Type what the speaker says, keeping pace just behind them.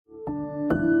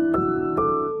I'll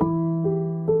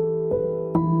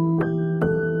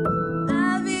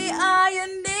be all you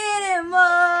need and more.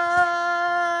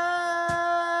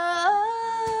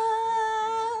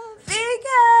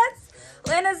 Because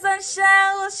when the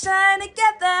sunshine will shine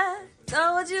together,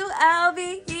 told you I'll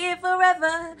be here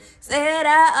forever. Said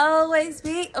I'll always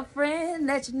be a friend.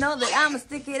 Let you know that I'ma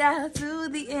stick it out to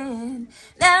the end.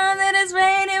 Now that it's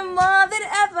raining more than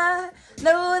ever,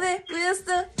 know that we'll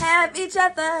still have each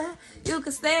other. You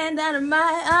can stand under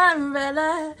my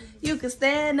umbrella. You can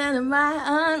stand under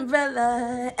my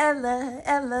umbrella. Ella,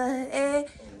 Ella, eh,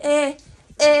 eh,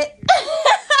 eh.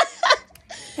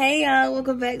 Hey y'all,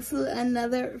 welcome back to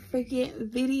another freaking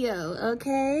video,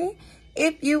 okay?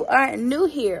 If you are new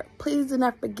here, please do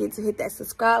not forget to hit that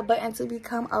subscribe button to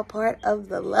become a part of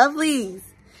the lovelies.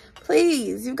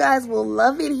 Please, you guys will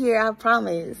love it here, I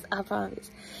promise, I promise.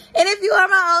 And if you are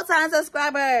my old-time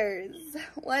subscribers,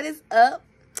 what is up?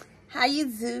 How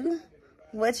you do?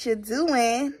 What you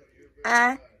doing?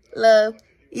 I love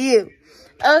you.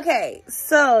 Okay,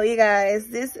 so you guys,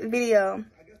 this video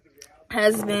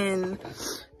has been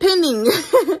pending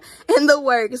in the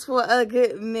works for a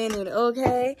good minute,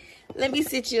 okay? Let me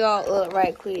sit you all up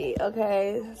right quick,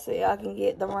 okay? So y'all can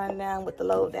get the rundown with the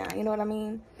lowdown, you know what I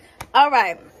mean? All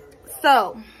right,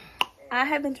 so I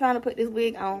have been trying to put this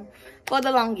wig on for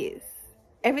the longest.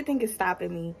 Everything is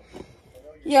stopping me.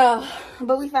 Yeah,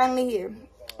 but we finally here.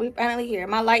 We finally here.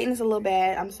 My lighting is a little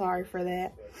bad. I'm sorry for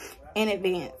that in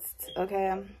advance,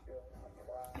 okay?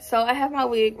 So I have my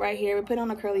wig right here. We put on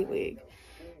a curly wig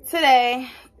today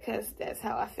because that's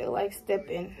how I feel like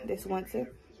stepping this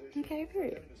winter. Okay,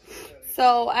 period.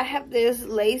 So I have this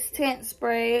lace tint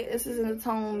spray. This is in the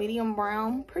tone medium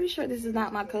brown. Pretty sure this is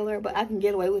not my color, but I can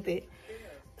get away with it.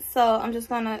 So I'm just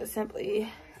gonna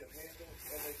simply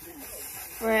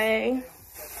spray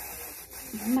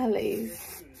my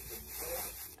lace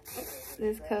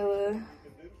this color.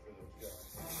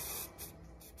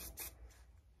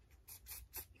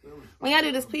 When y'all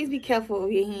do this, please be careful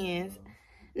with your hands.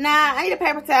 Nah, I need a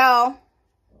paper towel.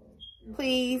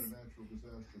 Please.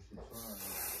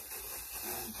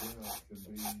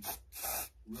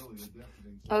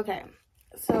 Okay,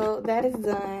 so that is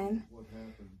done.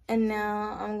 And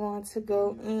now I'm going to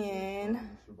go in.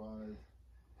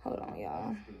 Hold on,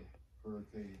 y'all.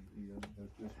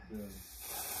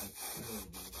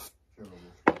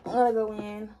 I'm going to go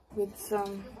in with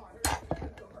some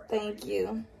thank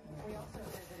you.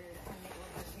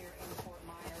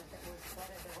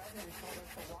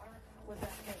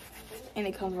 And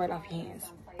it comes right off your hands.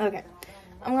 Okay,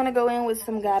 I'm gonna go in with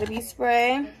some Gotta Be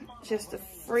spray just to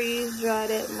freeze dry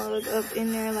that mug up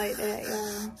in there like that,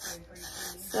 y'all.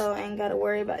 So I ain't gotta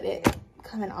worry about that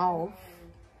coming off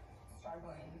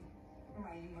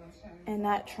and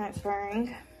not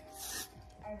transferring.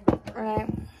 Right,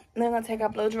 then I'm gonna take our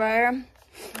blow dryer. I'm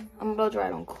gonna blow dry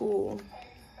it on cool.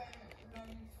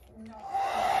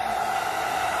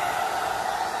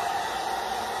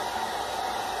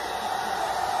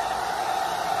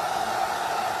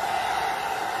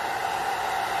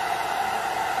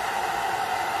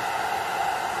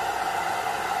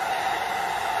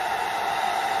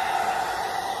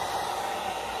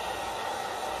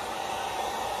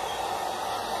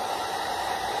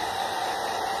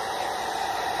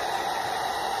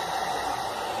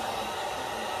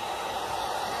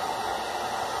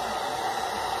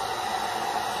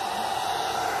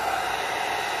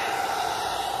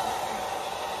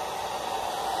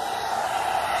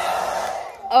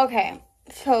 Okay,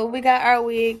 so we got our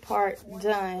wig part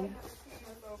done,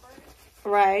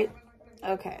 right?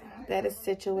 Okay, that is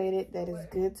situated, that is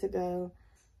good to go,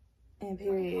 and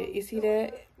period. You see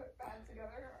that?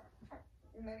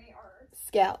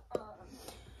 Scalp.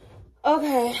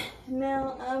 Okay,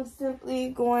 now I'm simply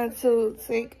going to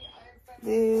take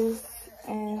this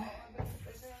and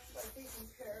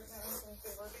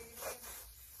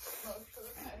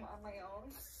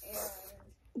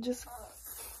just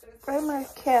spray my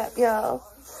cap, y'all.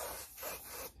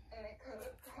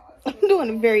 I'm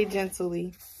doing it very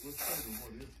gently.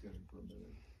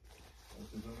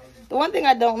 The one thing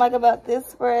I don't like about this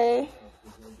spray,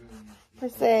 per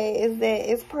se, is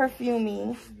that it's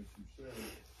perfumey.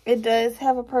 It does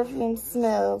have a perfume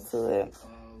smell to it.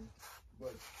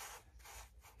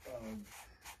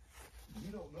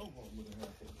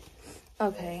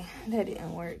 Okay, that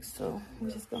didn't work, so I'm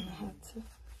just gonna have to.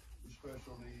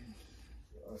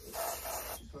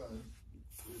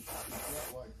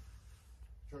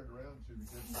 Turned around to the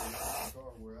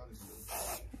car, we're out of here.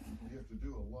 You have to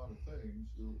do a lot of things,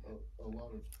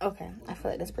 okay, I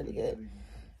feel like that's pretty good. Being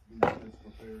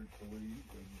prepared to leave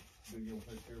and being able to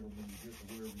take care of them when you get to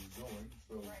wherever you're going.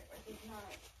 So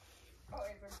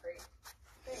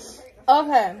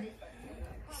Okay,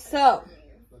 so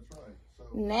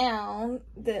now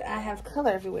that I have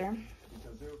color everywhere,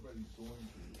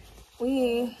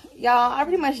 y'all, I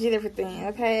pretty much did everything.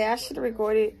 Okay, I should have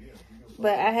recorded,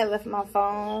 but I had left my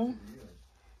phone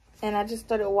and I just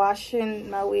started washing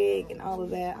my wig and all of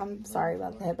that. I'm sorry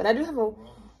about that, but I do have a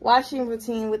washing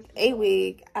routine with a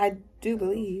wig, I do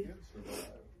believe.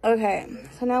 Okay,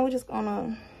 so now we're just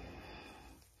gonna.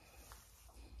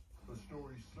 The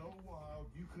story's so wild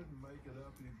you couldn't make it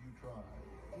up if you tried.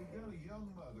 We've got a young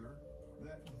mother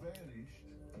that vanished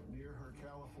near her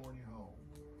California home.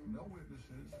 No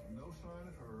witnesses, no sign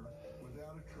of her,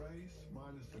 without a trace,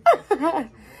 minus a few strands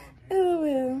of blonde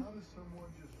hair. How does someone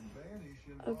just vanish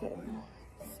in broad daylight?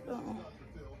 This is Dr.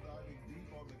 Phil diving deep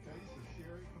on the case of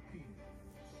Sherry Papini,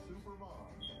 super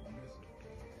mom missing.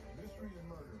 Mystery and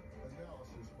murder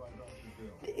analysis by Dr.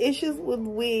 Phil. The issues with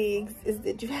wigs is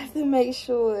that you have to make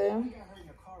sure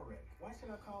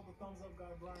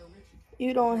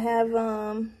you don't have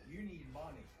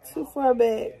too far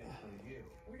back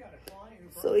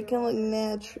so it can look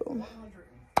natural.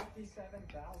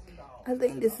 I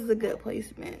think this is a good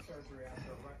placement.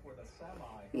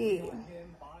 Yeah.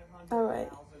 All right.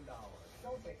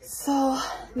 So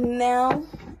now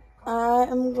I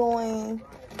am going.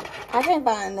 I can't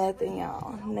find nothing,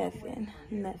 y'all. Nothing.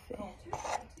 I'm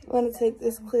gonna take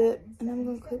this clip and I'm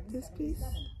gonna clip this piece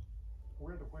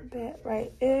back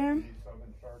right there. And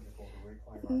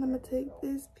I'm gonna take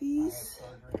this piece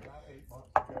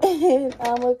and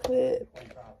I'm gonna clip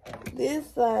this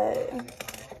side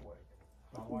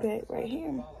back right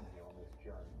here.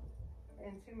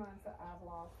 In 2 months, I've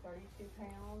lost 32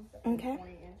 pounds and and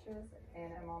 20 inches,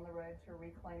 and I'm on the road to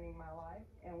reclaiming my life,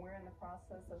 and we're in the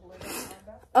process of living our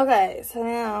best. Okay, so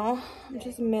now I'm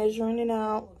just measuring it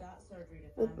out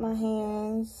with my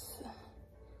hands.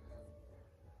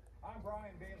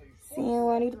 Seeing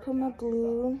where I need to put my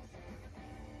glue.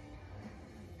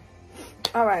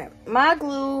 All right, my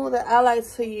glue that I like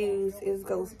to use is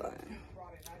Ghost Bun.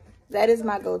 That is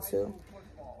my go-to.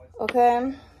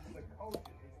 Okay,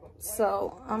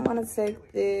 so I'm gonna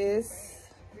take this,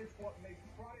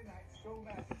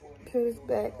 put this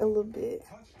back a little bit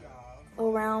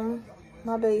around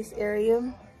my base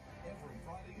area.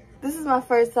 This is my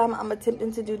first time I'm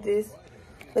attempting to do this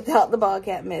without the ball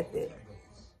cap method.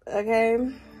 Okay.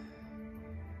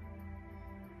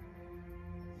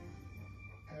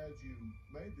 Had you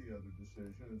made the other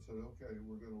decision and said, okay,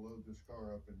 we're going to load this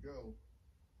car up and go,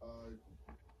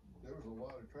 there was a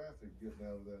lot of traffic getting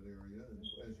out of that area. And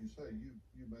as you say, you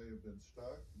may have been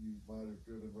stuck. You might have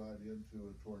driven right into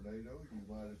a tornado. You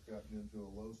might have gotten into a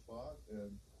low spot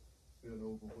and been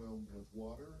overwhelmed with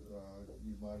water.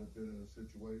 You might have been in a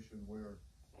situation where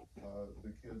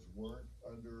the kids weren't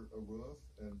under a roof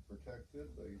and protected.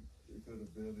 They could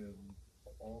have been in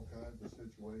all kinds of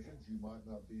situations. You might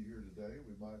not be here today.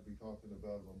 We might be talking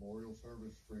about a memorial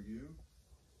service for you,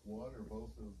 one or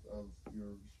both of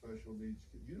your special needs.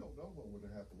 You don't know what would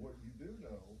have happened. What you do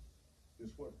know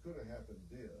is what could have happened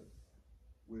did,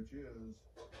 which is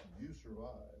you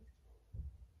survived.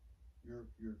 Your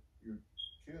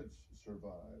kids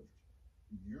survived.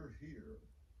 You're here.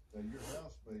 Now your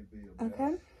house may be a mess.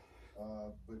 Okay.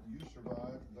 But you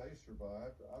survived, they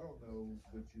survived. I don't know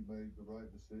that you made the right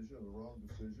decision or the wrong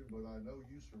decision, but I know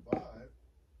you survived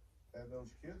and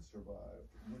those kids survived.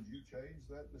 Would you change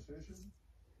that decision?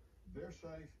 They're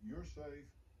safe, you're safe,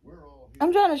 we're all here.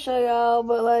 I'm trying to show y'all,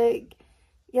 but like,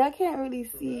 y'all can't really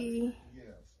see. Yes,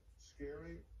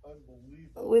 scary,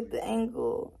 unbelievable. With the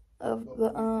angle of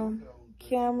the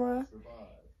camera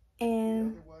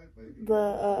and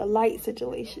the light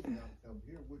situation.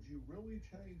 Would you really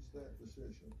change that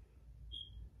decision?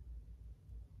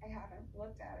 I haven't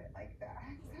looked at it like that.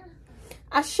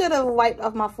 I should have wiped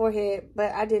off my forehead,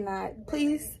 but I did not.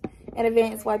 Please, in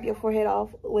advance, wipe your forehead off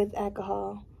with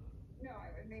alcohol. No, I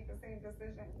would make the same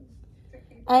decision.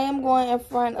 I am going in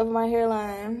front of my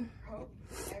hairline,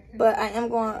 but I am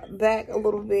going back a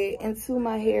little bit into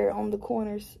my hair on the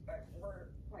corners. But we're,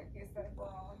 like you said, we're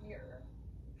all here.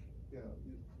 Yeah,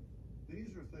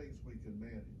 these are things we can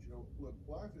manage. You know, look,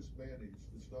 life is managed,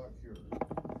 it's not cured.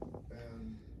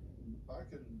 And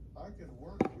I can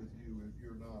work with you if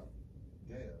you're not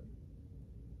dead.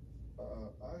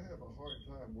 I have a hard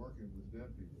time working with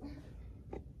dead people.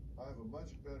 I have a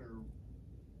much better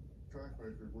track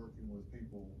record working with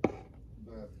people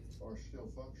that are still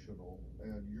functional,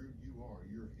 and you're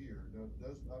here. Now,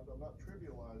 I'm not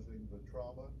trivializing the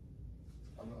trauma.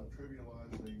 I'm not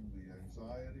trivializing the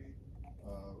anxiety.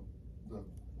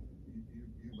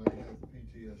 You may have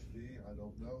PTSD. I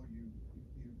don't know.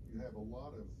 You have a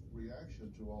lot of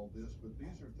reaction to all this, but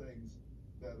these are things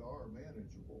that are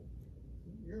manageable.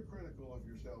 You're critical of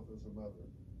yourself as a mother,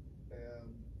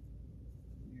 and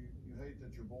you hate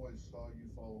that your boys saw you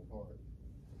fall apart.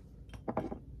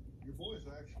 Your boys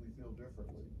actually feel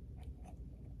differently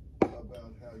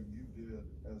about how you did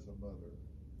as a mother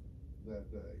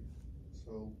that day.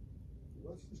 So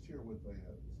let's just hear what they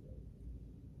had to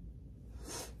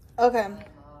say. Okay.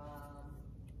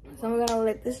 So I'm gonna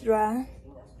let this dry.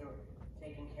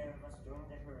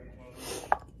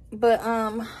 But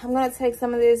I'm gonna take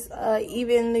some of this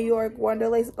Even New York Wonder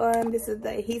Lace Bun. This is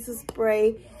the adhesive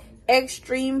spray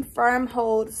extreme firm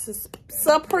hold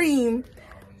supreme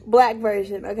black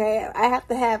version. Okay, I have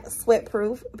to have sweat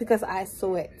proof because I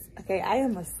sweat. Okay, I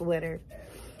am a sweater.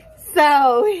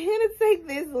 So we're gonna take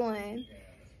this one.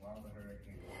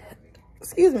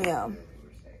 Excuse me, y'all.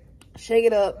 Shake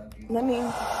it up. Let me.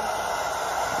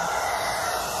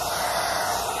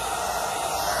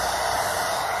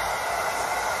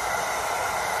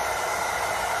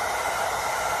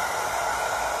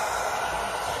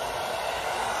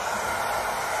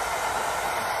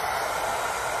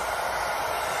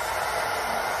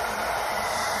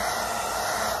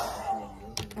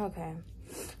 Okay,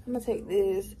 I'm gonna take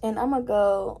this and I'm gonna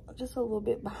go just a little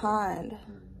bit behind. I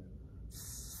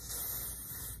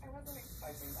wasn't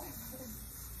expecting that.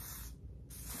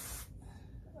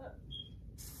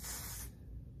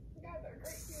 You guys are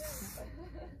great here.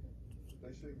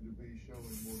 They seem to be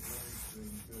showing more grace in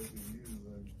judging you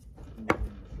than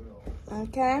yourself.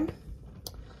 Okay.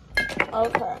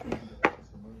 Okay.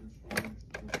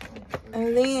 And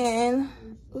then,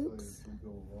 oops,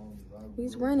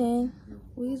 he's running.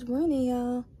 He's running,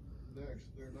 y'all.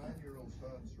 Next, their 9-year-old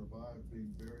son survived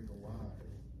being buried alive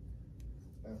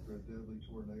after a deadly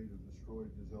tornado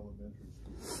destroyed his elementary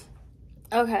school.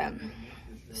 Okay.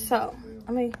 So,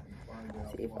 let me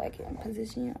see if I can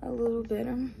position it a little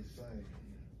better.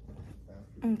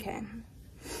 Okay.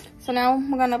 So now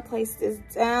we're gonna place this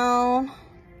down.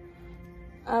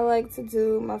 I like to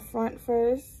do my front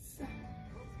first.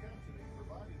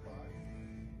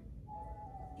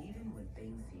 Even when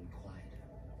things seem quiet,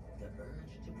 the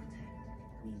urge to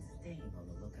protect means staying on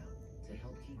the lookout to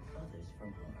help keep others from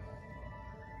harm.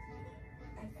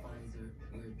 At Pfizer,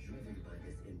 we're driven by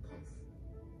this impulse.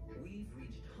 We've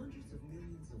reached hundreds of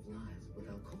millions of lives with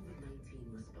our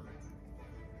COVID-19 response,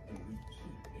 and we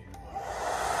keep innovating.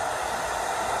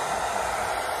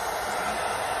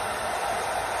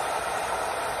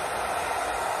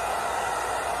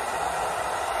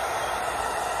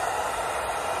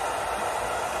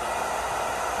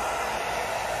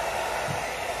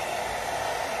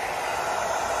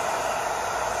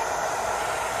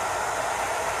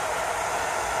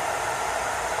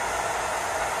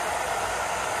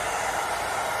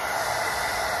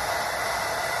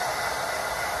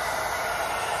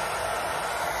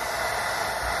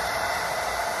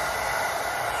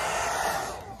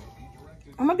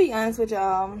 I'm gonna be honest with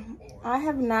y'all. I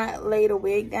have not laid a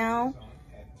wig down,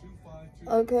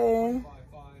 okay,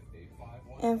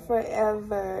 in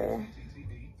forever.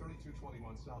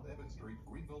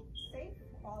 Safe,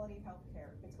 quality healthcare.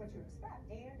 It's what you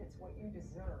expect, and it's what you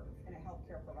deserve in a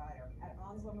healthcare provider. At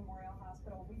Onslow Memorial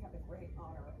Hospital, we have the great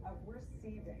honor of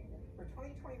receiving for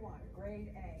 2021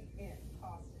 Grade A in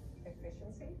cost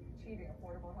efficiency, achieving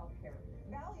affordable healthcare,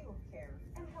 value of care,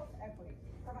 and health equity,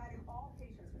 providing all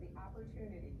patients with the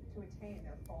opportunity to attain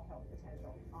their full health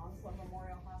potential. Onslow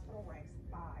Memorial Hospital ranks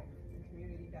 5 in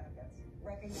community benefits,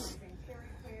 recognizing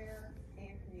charity care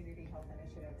and community health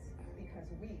initiatives, because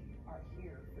we are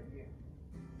here for you.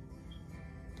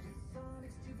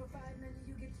 Sonics 2 for $5 minutes,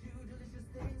 you get 2 delicious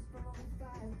things from only $5.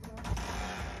 Don't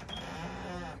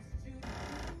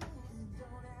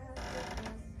ask us.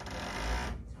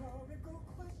 Rhetorical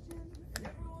question.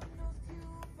 Everyone knows 2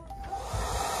 for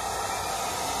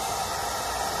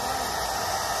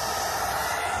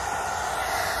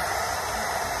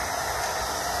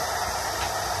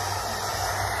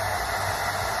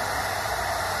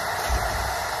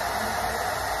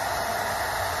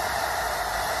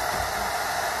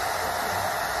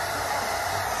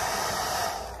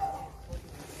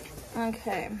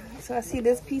Okay, so I see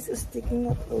this piece is sticking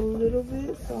up a little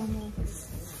bit, so I'm gonna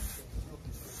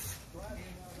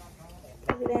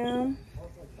put it down.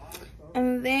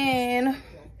 And then,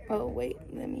 oh wait,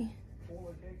 let me.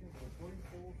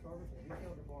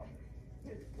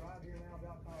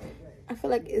 I feel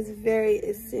like it's very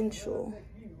essential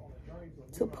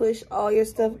to push all your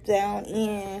stuff down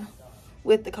in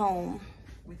with the comb.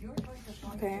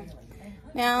 Okay,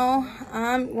 now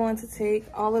I'm going to take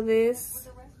all of this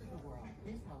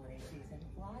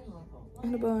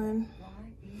in the bun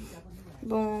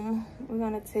Boom. We're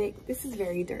gonna take, this is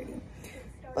very dirty,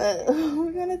 but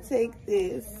we're gonna take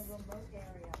this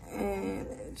and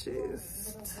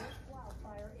just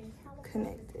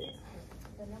connect it.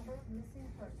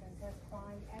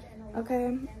 Okay,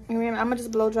 and remember, I'm gonna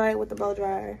just blow dry it with the blow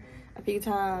dryer a few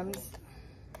times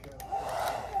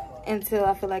until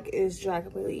I feel like it's dry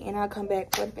completely, and I'll come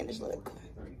back for the finished look.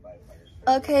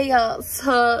 Okay, y'all,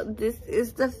 so this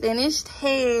is the finished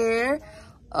hair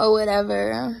or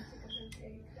whatever.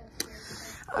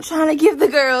 I'm trying to give the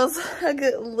girls a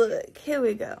good look. Here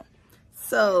we go.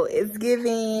 So it's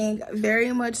giving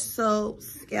very much so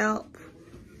scalp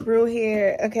through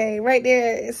here. Okay, right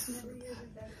there is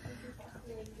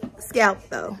scalp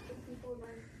though.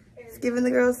 It's giving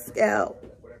the girls scalp.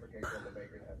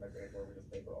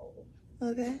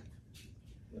 Okay.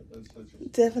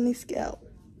 Definitely scalp.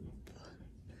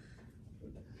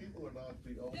 People are not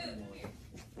the only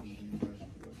ones who do this.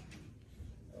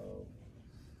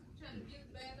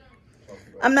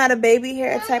 I'm not a baby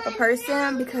hair type of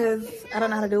person because I don't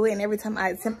know how to do it, and every time I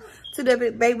attempt to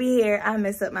do baby hair, I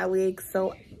mess up my wig,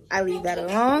 so I leave that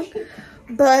alone.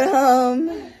 But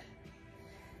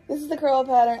this is the curl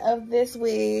pattern of this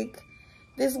wig.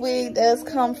 This wig does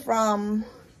come from,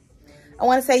 I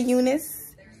want to say,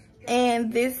 Eunice,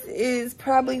 and this is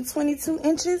probably 22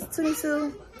 inches,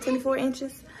 22, 24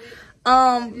 inches.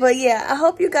 But yeah, I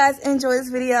hope you guys enjoy this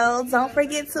video. Don't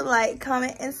forget to like,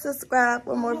 comment, and subscribe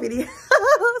for more videos.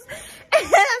 And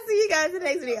I'll see you guys in the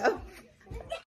next video.